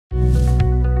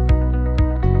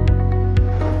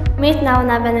Mitt navn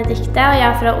Benedikte, og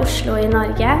jeg fra Oslo i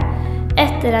Norge.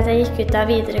 Etter at jeg gikk ut av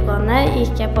videregående,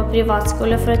 gikk jeg på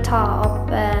privatskole for å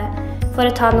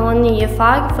ta noen nye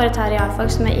fag, for å ta realfag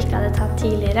som jeg ikke hadde tatt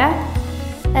tidligere.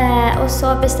 Og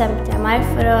så bestemte jeg meg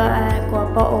for å gå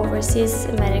på Overseas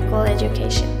Medical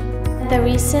Education. The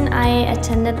reason I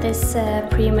attended this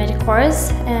pre-med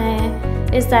course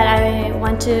is that I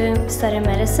want to study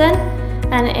medicine,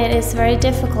 and it is very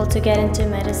difficult to get into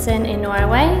medicine in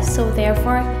Norway, so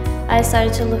therefore I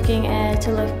started to look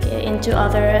into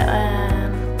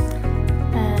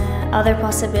other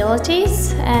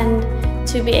possibilities, and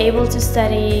to be able to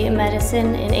study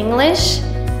medicine in English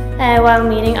while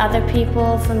meeting other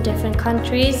people from different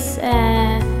countries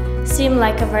seemed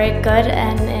like a very good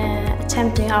and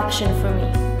tempting option for me.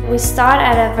 We start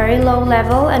at a very low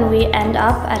level and we end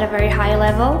up at a very high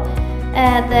level.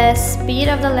 The speed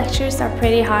of the lectures are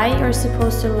pretty high. You're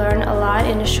supposed to learn a lot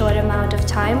in a short amount of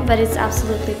time, but it's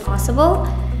absolutely possible.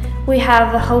 We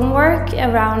have homework,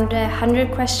 around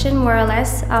 100 questions more or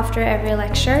less after every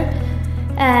lecture.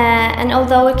 And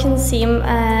although it can seem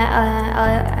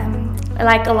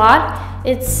like a lot,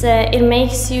 it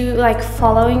makes you, like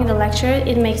following the lecture,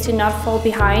 it makes you not fall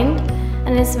behind.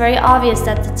 And it's very obvious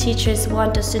that the teachers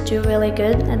want us to do really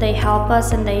good, and they help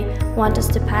us and they want us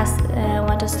to pass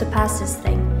this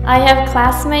thing. I have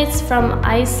classmates from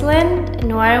Iceland,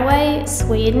 Norway,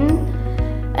 Sweden,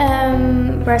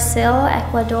 Brazil,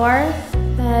 Ecuador,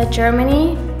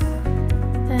 Germany,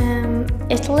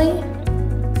 Italy.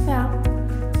 Yeah.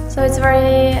 So it's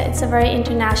a very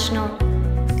international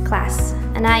class.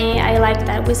 And I like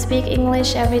that. We speak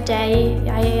English every day.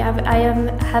 I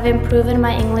have improved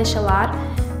my English a lot,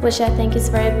 which I think is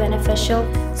very beneficial.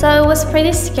 So it was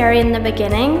pretty scary in the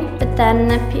beginning, but then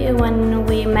when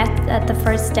we met at the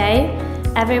first day,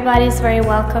 everybody is very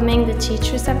welcoming, the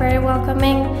teachers are very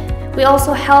welcoming. We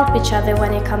also help each other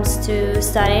when it comes to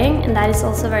studying, and that is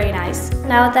also very nice.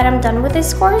 Now that I'm done with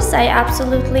this course, I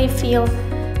absolutely feel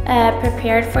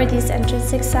prepared for these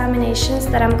entrance examinations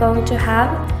that I'm going to have.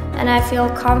 And I feel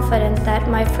confident that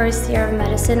my first year of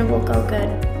medicine will go good,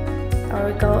 or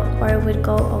it would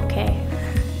go okay.